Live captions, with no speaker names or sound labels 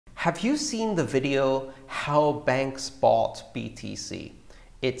Have you seen the video, How Banks Bought BTC?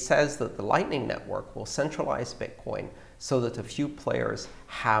 It says that the Lightning Network will centralize Bitcoin so that a few players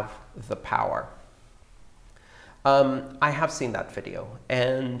have the power. I have seen that video,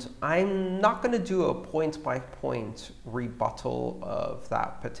 and I'm not going to do a point-by-point rebuttal of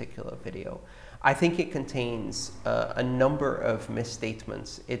that particular video. I think it contains a number of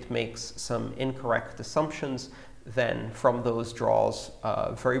misstatements. It makes some incorrect assumptions, then from those draws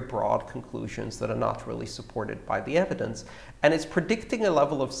very broad conclusions that are not really supported by the evidence. And it's predicting a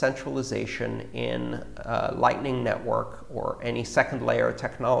level of centralization in Lightning Network or any second layer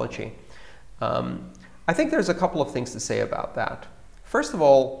technology. I think there's a couple of things to say about that. First of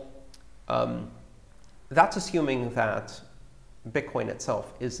all, that's assuming that Bitcoin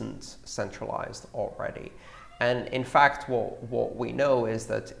itself isn't centralized already. And in fact, what we know is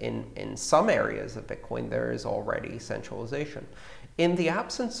that in some areas of Bitcoin, there is already centralization. In the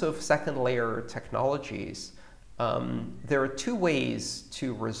absence of second layer technologies, there are two ways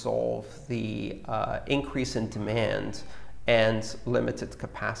to resolve the increase in demand and limited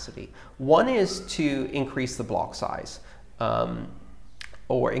capacity. One is to increase the block size,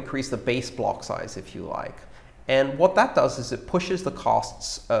 or increase the base block size, if you like. And what that does is it pushes the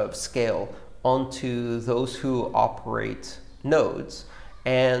costs of scale onto those who operate nodes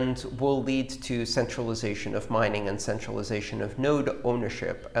and will lead to centralization of mining and centralization of node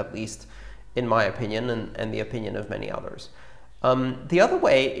ownership, at least in my opinion and the opinion of many others. The other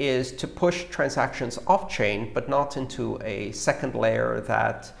way is to push transactions off-chain, but not into a second layer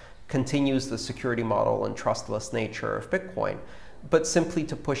that continues the security model and trustless nature of Bitcoin, but simply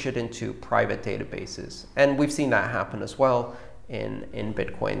to push it into private databases. And we've seen that happen as well in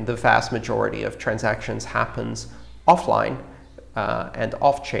Bitcoin. The vast majority of transactions happens offline and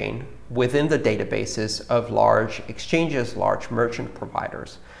off-chain within the databases of large exchanges, large merchant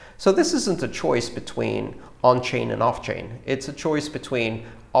providers. So this isn't a choice between on-chain and off-chain. It's a choice between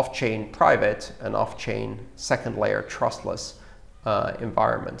off-chain private and off-chain second layer trustless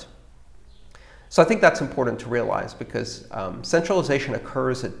environment. So I think that's important to realize, because centralization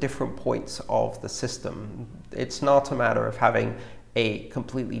occurs at different points of the system. It's not a matter of having a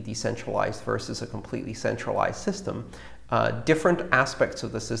completely decentralized versus a completely centralized system. Different aspects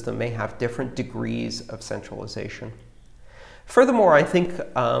of the system may have different degrees of centralization. Furthermore, I think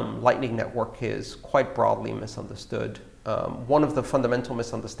Lightning Network is quite broadly misunderstood. One of the fundamental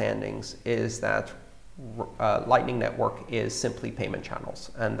misunderstandings is that Lightning Network is simply payment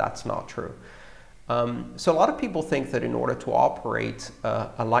channels, and that's not true. So a lot of people think that in order to operate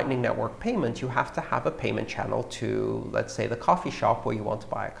a Lightning Network payment, you have to have a payment channel to, let's say, the coffee shop where you want to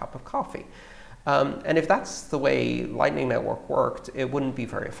buy a cup of coffee. And if that's the way Lightning Network worked, it wouldn't be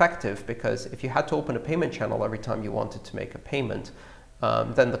very effective, because if you had to open a payment channel every time you wanted to make a payment,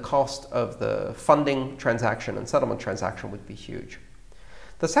 then the cost of the funding transaction and settlement transaction would be huge.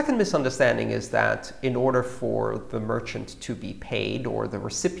 The second misunderstanding is that in order for the merchant to be paid or the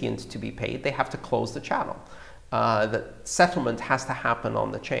recipient to be paid, they have to close the channel. The settlement has to happen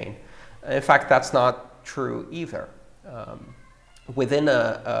on the chain. In fact, that's not true either. Within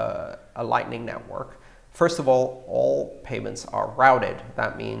a Lightning Network, first of all payments are routed.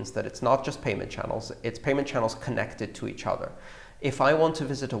 That means that it's not just payment channels, it's payment channels connected to each other. If I want to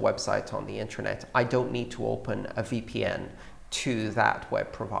visit a website on the internet, I don't need to open a VPN to that web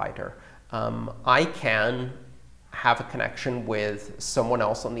provider. I can have a connection with someone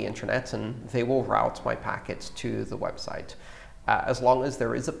else on the internet, and they will route my packets to the website, as long as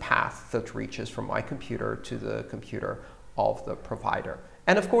there is a path that reaches from my computer to the computer of the provider.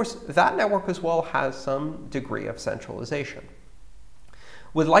 And of course, that network as well has some degree of centralization.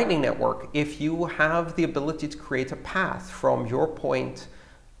 With Lightning Network, if you have the ability to create a path from your point,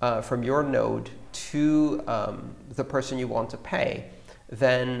 from your node to the person you want to pay,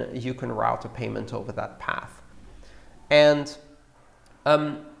 then you can route a payment over that path. And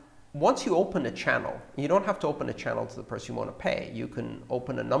once you open a channel, you don't have to open a channel to the person you want to pay. You can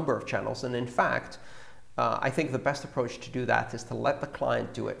open a number of channels, and in fact, I think the best approach to do that is to let the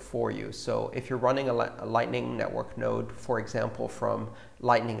client do it for you. So if you're running a Lightning Network node, for example, from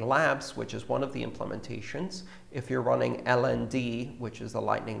Lightning Labs, which is one of the implementations, if you're running LND, which is the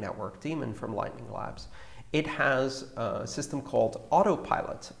Lightning Network daemon from Lightning Labs, it has a system called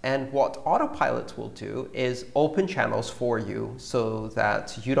Autopilot. And what Autopilot will do is open channels for you so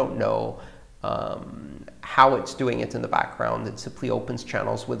that you don't know how it's doing it in the background. It simply opens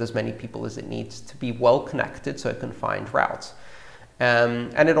channels with as many people as it needs to be well connected so it can find routes.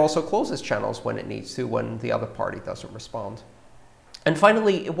 And it also closes channels when it needs to, when the other party doesn't respond. And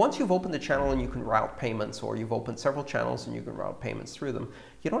finally, once you've opened a channel and you can route payments, or you've opened several channels and you can route payments through them,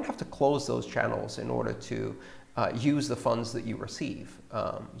 you don't have to close those channels in order to use the funds that you receive.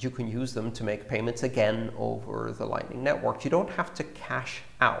 You can use them to make payments again over the Lightning Network. You don't have to cash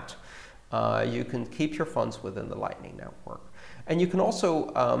out. You can keep your funds within the Lightning Network. And you can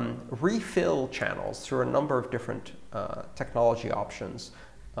also refill channels through a number of different technology options.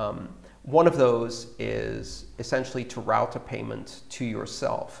 One of those is essentially to route a payment to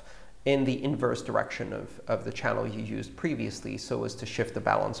yourself in the inverse direction of the channel you used previously, so as to shift the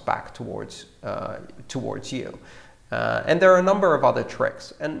balance back towards you. And there are a number of other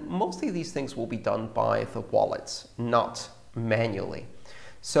tricks, and mostly these things will be done by the wallets, not manually.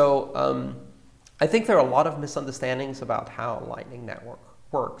 So I think there are a lot of misunderstandings about how Lightning Network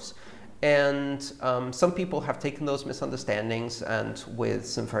works. And some people have taken those misunderstandings and, with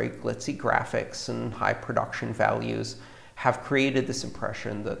some very glitzy graphics and high production values, have created this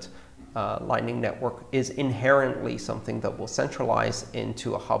impression that Lightning Network is inherently something that will centralize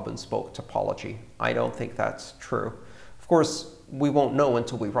into a hub and spoke topology. I don't think that's true. Of course, we won't know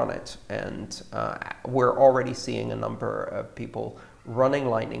until we run it. And we're already seeing a number of people running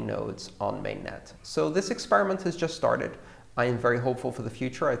Lightning nodes on mainnet. So this experiment has just started. I am very hopeful for the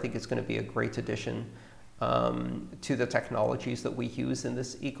future. I think it's going to be a great addition to the technologies that we use in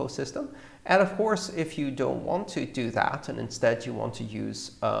this ecosystem. And of course, if you don't want to do that, and instead you want to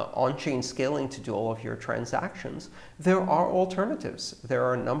use on-chain scaling to do all of your transactions, there are alternatives. There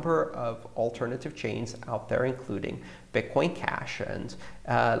are a number of alternative chains out there, including Bitcoin Cash and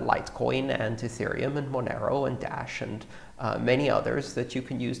Litecoin and Ethereum and Monero and Dash and many others that you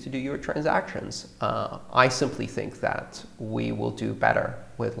can use to do your transactions. I simply think that we will do better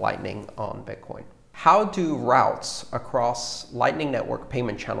with Lightning on Bitcoin. How do routes across Lightning Network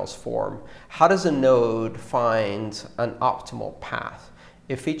payment channels form? How does a node find an optimal path?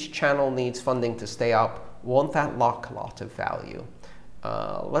 If each channel needs funding to stay up, won't that lock a lot of value?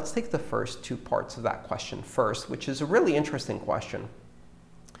 Let's take the first two parts of that question first, which is a really interesting question.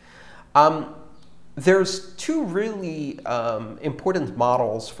 There's two really important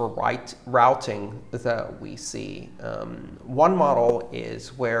models for routing that we see. One model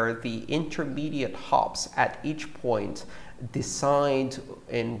is where the intermediate hops at each point decide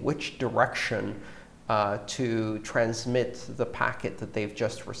in which direction to transmit the packet that they've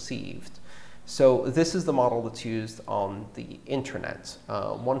just received. So this is the model that's used on the internet.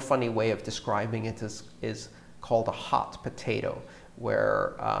 One funny way of describing it is called a hot potato,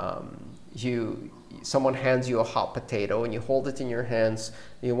 where someone hands you a hot potato and you hold it in your hands.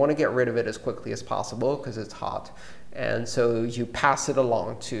 You want to get rid of it as quickly as possible because it's hot. And so you pass it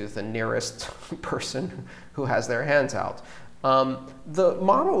along to the nearest person who has their hands out. The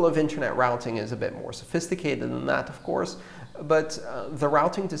model of internet routing is a bit more sophisticated than that, of course, but the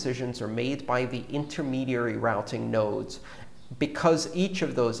routing decisions are made by the intermediary routing nodes, because each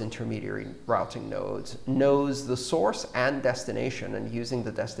of those intermediary routing nodes knows the source and destination, and using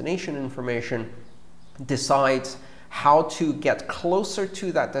the destination information decides how to get closer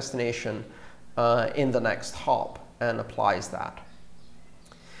to that destination in the next hop and applies that.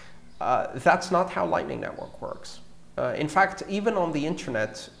 That's not how Lightning Network works. In fact, even on the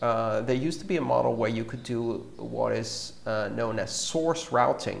internet, there used to be a model where you could do what is known as source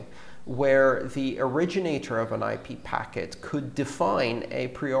routing, where the originator of an IP packet could define a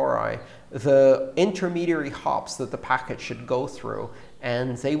priori the intermediary hops that the packet should go through,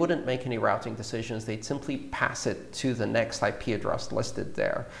 and they wouldn't make any routing decisions. They'd simply pass it to the next IP address listed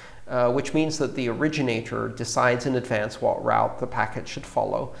there, which means that the originator decides in advance what route the packet should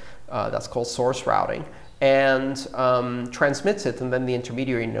follow. That's called source routing, and transmits it, and then the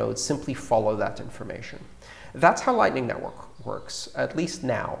intermediary nodes simply follow that information. That's how Lightning Network works, at least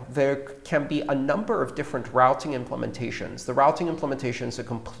now. There can be a number of different routing implementations. The routing implementations are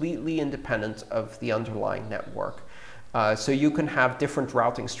completely independent of the underlying network. So you can have different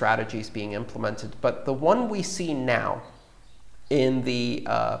routing strategies being implemented, but the one we see now in the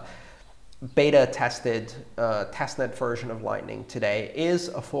beta-tested testnet version of Lightning today is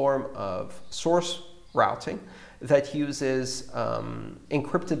a form of source routing that uses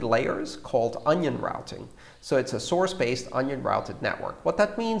encrypted layers called onion routing. So it's a source-based onion routed network. What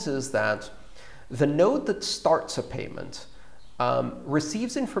that means is that the node that starts a payment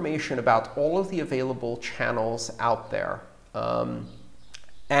receives information about all of the available channels out there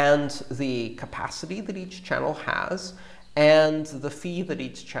and the capacity that each channel has and the fee that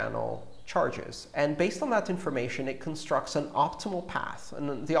each channel charges. And based on that information, it constructs an optimal path.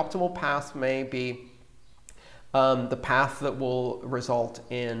 And the optimal path may be the path that will result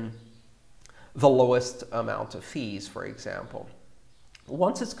in the lowest amount of fees, for example.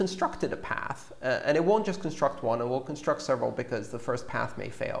 once it's constructed a path, and it won't just construct one, it will construct several because the first path may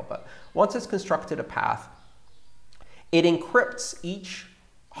fail, but once it's constructed a path, it encrypts each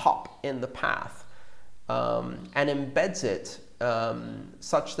hop in the path and embeds it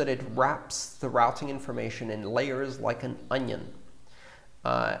such that it wraps the routing information in layers like an onion.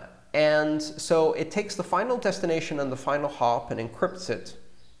 And so it takes the final destination and the final hop and encrypts it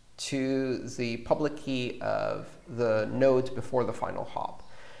to the public key of the node before the final hop.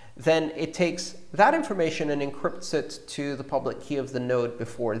 Then it takes that information and encrypts it to the public key of the node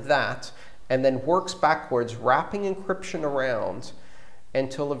before that, and then works backwards, wrapping encryption around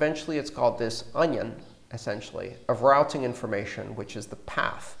until eventually it's got this onion, essentially, of routing information, which is the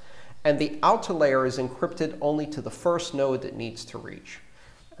path. And the outer layer is encrypted only to the first node it needs to reach.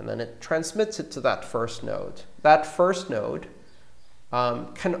 And then it transmits it to that first node. That first node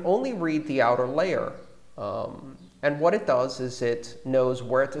can only read the outer layer. And what it does is it knows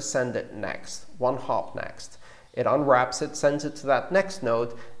where to send it next, one hop next. It unwraps it, sends it to that next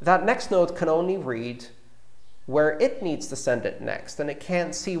node. That next node can only read where it needs to send it next, and it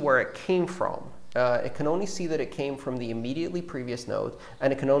can't see where it came from. It can only see that it came from the immediately previous node,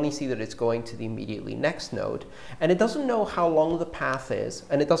 and it can only see that it's going to the immediately next node. And it doesn't know how long the path is,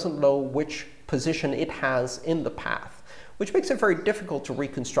 and it doesn't know which position it has in the path, which makes it very difficult to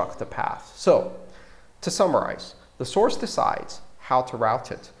reconstruct the path. So, to summarize, the source decides how to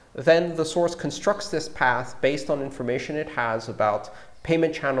route it. Then the source constructs this path based on information it has about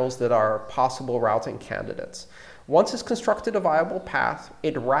payment channels that are possible routing candidates. Once it's constructed a viable path,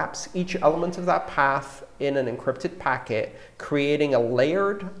 it wraps each element of that path in an encrypted packet, creating a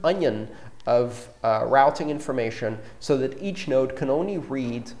layered onion of routing information so that each node can only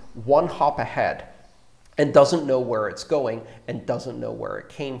read one hop ahead and doesn't know where it's going and doesn't know where it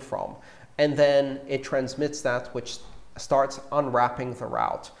came from. And then it transmits that, which starts unwrapping the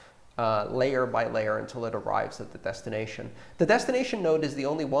route layer by layer until it arrives at the destination. The destination node is the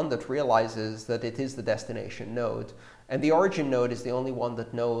only one that realizes that it is the destination node. And the origin node is the only one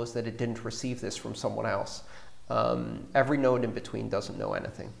that knows that it didn't receive this from someone else. Every node in between doesn't know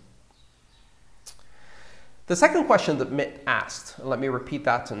anything. The second question that Mitt asked, and let me repeat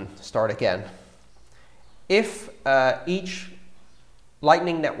that and start again. If each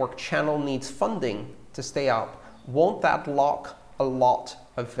Lightning Network channel needs funding to stay up, won't that lock a lot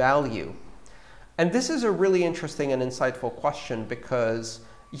of value? And this is a really interesting and insightful question because,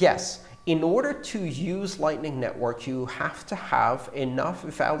 yes, in order to use Lightning Network, you have to have enough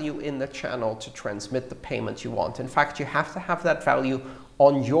value in the channel to transmit the payment you want. In fact, you have to have that value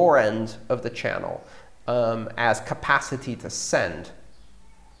on your end of the channel as capacity to send.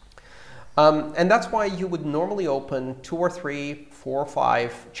 And that's why you would normally open 2 or 3, 4 or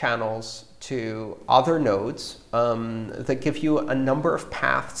 5 channels to other nodes that give you a number of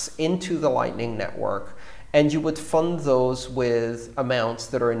paths into the Lightning Network, and you would fund those with amounts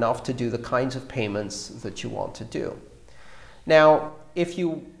that are enough to do the kinds of payments that you want to do. Now, if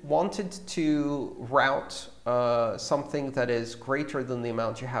you wanted to route something that is greater than the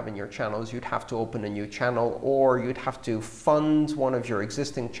amount you have in your channels, you'd have to open a new channel, or you'd have to fund one of your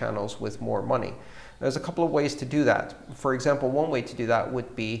existing channels with more money. There's a couple of ways to do that. For example, one way to do that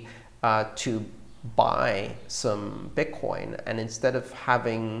would be to buy some Bitcoin, and instead of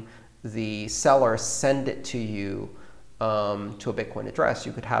having the seller send it to you to a Bitcoin address,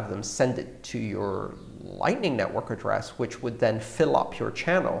 you could have them send it to your Lightning Network address, which would then fill up your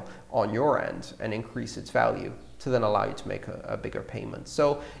channel on your end and increase its value to then allow you to make a bigger payment.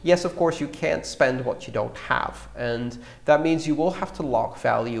 So yes, of course, you can't spend what you don't have, and that means you will have to lock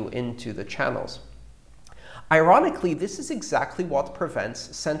value into the channels. Ironically, this is exactly what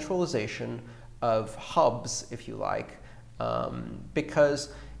prevents centralization of hubs, if you like,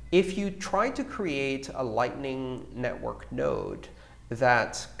 because if you try to create a Lightning Network node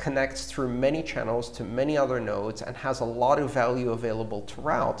that connects through many channels to many other nodes and has a lot of value available to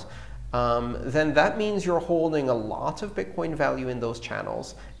route, then that means you're holding a lot of Bitcoin value in those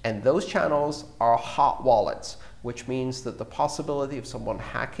channels, and those channels are hot wallets, which means that the possibility of someone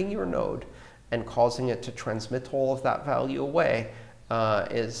hacking your node and causing it to transmit all of that value away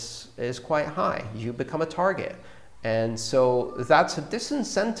is quite high. You become a target. And so that's a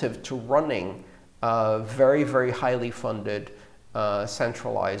disincentive to running very, very highly funded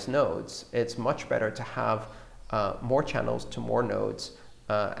centralized nodes. It's much better to have more channels to more nodes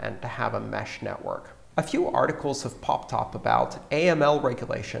and to have a mesh network. A few articles have popped up about AML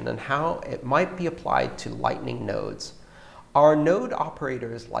regulation and how it might be applied to Lightning nodes. Are node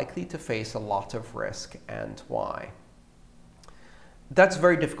operators likely to face a lot of risk, and why? That's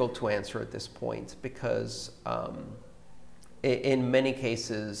very difficult to answer at this point because in many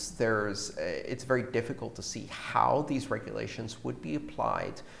cases, it's very difficult to see how these regulations would be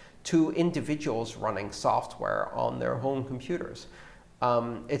applied to individuals running software on their home computers.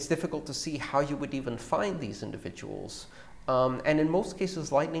 It's difficult to see how you would even find these individuals. And in most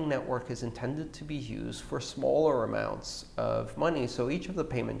cases, Lightning Network is intended to be used for smaller amounts of money, so each of the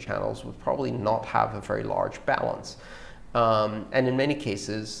payment channels would probably not have a very large balance. And in many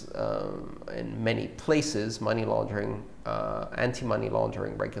cases, in many places, money laundering, anti-money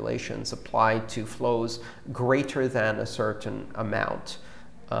laundering regulations apply to flows greater than a certain amount.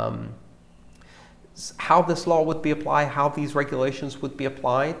 How this law would be applied, how these regulations would be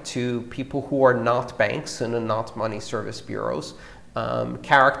applied to people who are not banks and are not money service bureaus.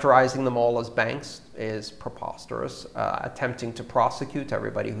 Characterizing them all as banks is preposterous. Attempting to prosecute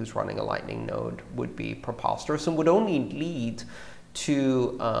everybody who's running a Lightning node would be preposterous and would only lead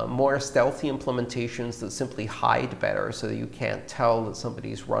to more stealthy implementations that simply hide better so that you can't tell that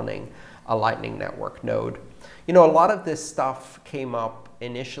somebody's running a Lightning Network node. You know, a lot of this stuff came up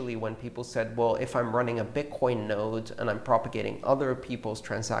initially when people said, well, if I'm running a Bitcoin node and I'm propagating other people's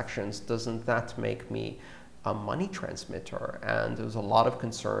transactions, doesn't that make me a money transmitter? And there was a lot of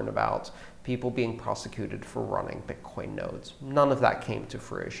concern about people being prosecuted for running Bitcoin nodes. None of that came to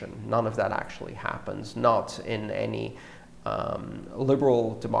fruition. None of that actually happens, not in any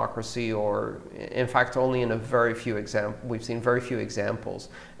liberal democracy, or in fact only in a very few examples. We've seen very few examples,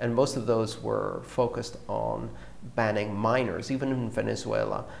 and most of those were focused on banning miners. Even in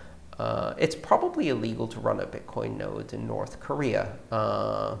Venezuela, it's probably illegal to run a Bitcoin node in North Korea,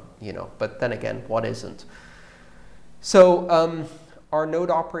 you know, but then again, what isn't? So are node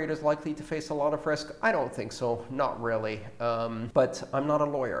operators likely to face a lot of risk? I don't think so, not really. But I'm not a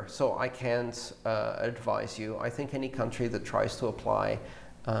lawyer, so I can't advise you. I think any country that tries to apply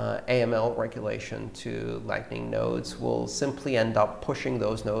AML regulation to Lightning nodes will simply end up pushing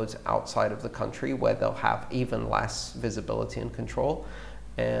those nodes outside of the country, where they'll have even less visibility and control.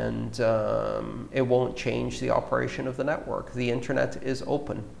 And it won't change the operation of the network. The internet is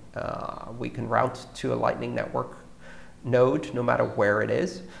open. We can route to a Lightning Network node no matter where it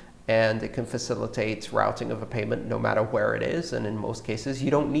is, and it can facilitate routing of a payment no matter where it is, and in most cases you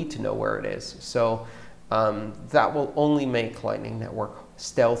don't need to know where it is. So that will only make Lightning Network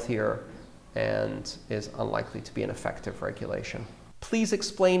stealthier and is unlikely to be an effective regulation. Please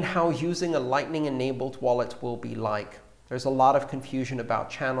explain how using a Lightning-enabled wallet will be like. There's a lot of confusion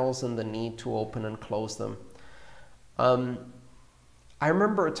about channels and the need to open and close them. I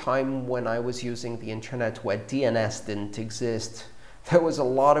remember a time when I was using the internet where DNS didn't exist. There was a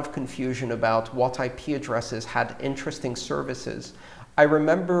lot of confusion about what IP addresses had interesting services. I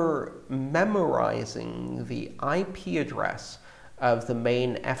remember memorizing the IP address of the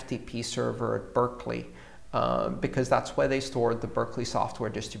main FTP server at Berkeley, because that's where they stored the Berkeley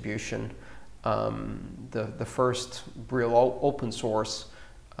software distribution, the first real open source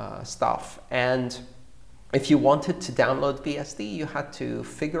stuff. And if you wanted to download BSD, you had to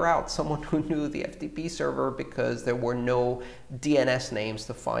figure out someone who knew the FTP server, because there were no DNS names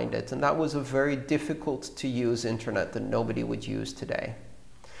to find it. And that was a very difficult to use internet that nobody would use today.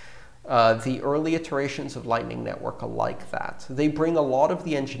 The early iterations of Lightning Network are like that. They bring a lot of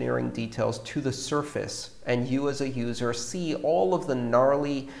the engineering details to the surface, and you as a user see all of the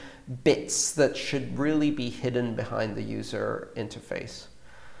gnarly bits that should really be hidden behind the user interface.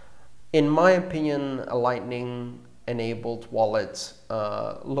 In my opinion, a Lightning-enabled wallet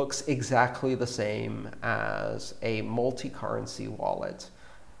looks exactly the same as a multi-currency wallet,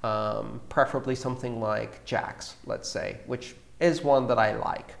 preferably something like Jax, let's say, which is one that I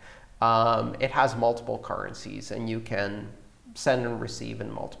like. It has multiple currencies, and you can send and receive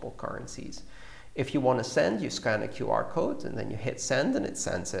in multiple currencies. If you want to send, you scan a QR code, and then you hit send, and it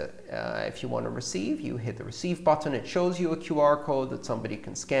sends it. If you want to receive, you hit the receive button. It shows you a QR code that somebody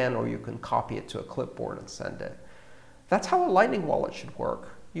can scan, or you can copy it to a clipboard and send it. That's how a Lightning wallet should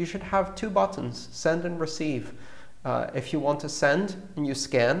work. You should have two buttons, send and receive. If you want to send and you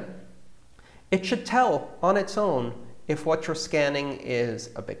scan, it should tell on its own if what you're scanning is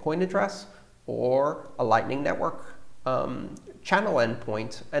a Bitcoin address or a Lightning Network channel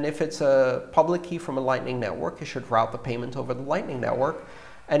endpoint. And if it's a public key from a Lightning Network, it should route the payment over the Lightning Network.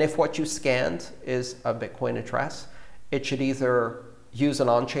 And if what you scanned is a Bitcoin address, it should either use an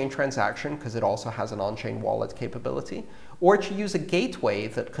on-chain transaction, because it also has an on-chain wallet capability, or it should use a gateway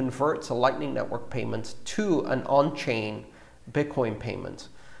that converts a Lightning Network payment to an on-chain Bitcoin payment.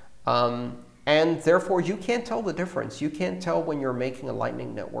 And therefore, you can't tell the difference. You can't tell when you're making a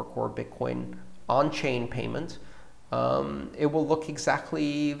Lightning Network or a Bitcoin on-chain payment. it will look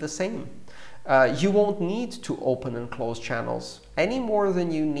exactly the same. You won't need to open and close channels any more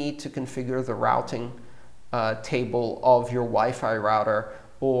than you need to configure the routing table of your Wi-Fi router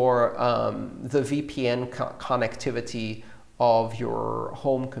or the VPN connectivity of your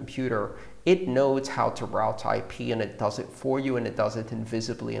home computer. It knows how to route IP, and it does it for you, and it does it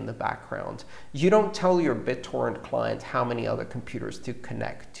invisibly in the background. You don't tell your BitTorrent client how many other computers to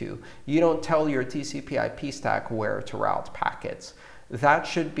connect to. You don't tell your TCP/IP stack where to route packets. That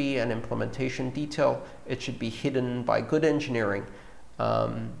should be an implementation detail. It should be hidden by good engineering.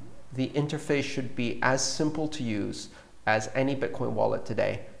 The interface should be as simple to use as any Bitcoin wallet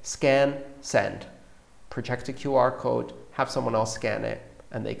today. Scan, send. Project a QR code, have someone else scan it,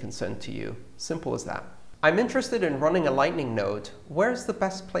 and they can send to you. Simple as that. I'm interested in running a Lightning node. Where's the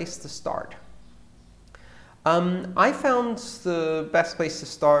best place to start? I found the best place to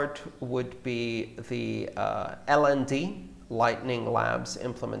start would be the LND, Lightning Labs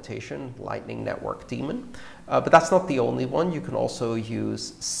implementation, Lightning Network Daemon. But that's not the only one. You can also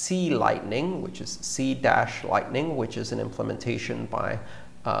use C-Lightning, which is C-Lightning, which is an implementation by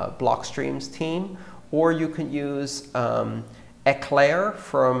Blockstream's team. Or you can use Eclair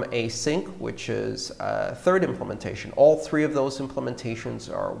from Async, which is a third implementation. All three of those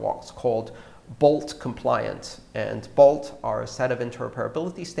implementations are what's called BOLT compliant. And BOLT are a set of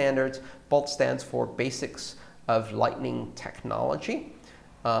interoperability standards. BOLT stands for Basics of Lightning Technology,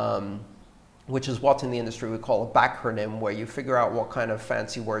 which is what in the industry we call a backronym, where you figure out what kind of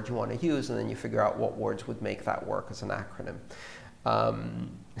fancy word you want to use, and then you figure out what words would make that work as an acronym.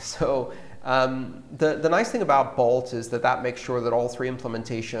 The nice thing about BOLT is that makes sure that all three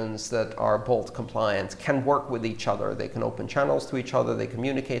implementations that are BOLT compliant can work with each other. They can open channels to each other. They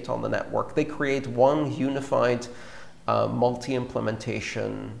communicate on the network. They create one unified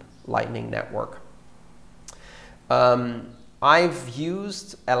multi-implementation Lightning network. I've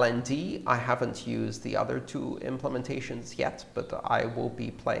used LND. I haven't used the other two implementations yet, but I will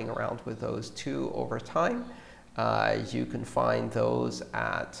be playing around with those two over time. You can find those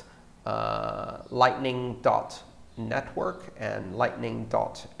at lightning.network and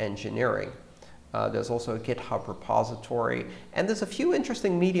lightning.engineering. There's also a GitHub repository, and there's a few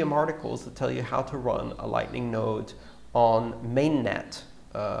interesting Medium articles that tell you how to run a Lightning node on mainnet,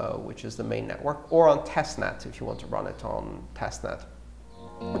 which is the main network, or on testnet if you want to run it on testnet.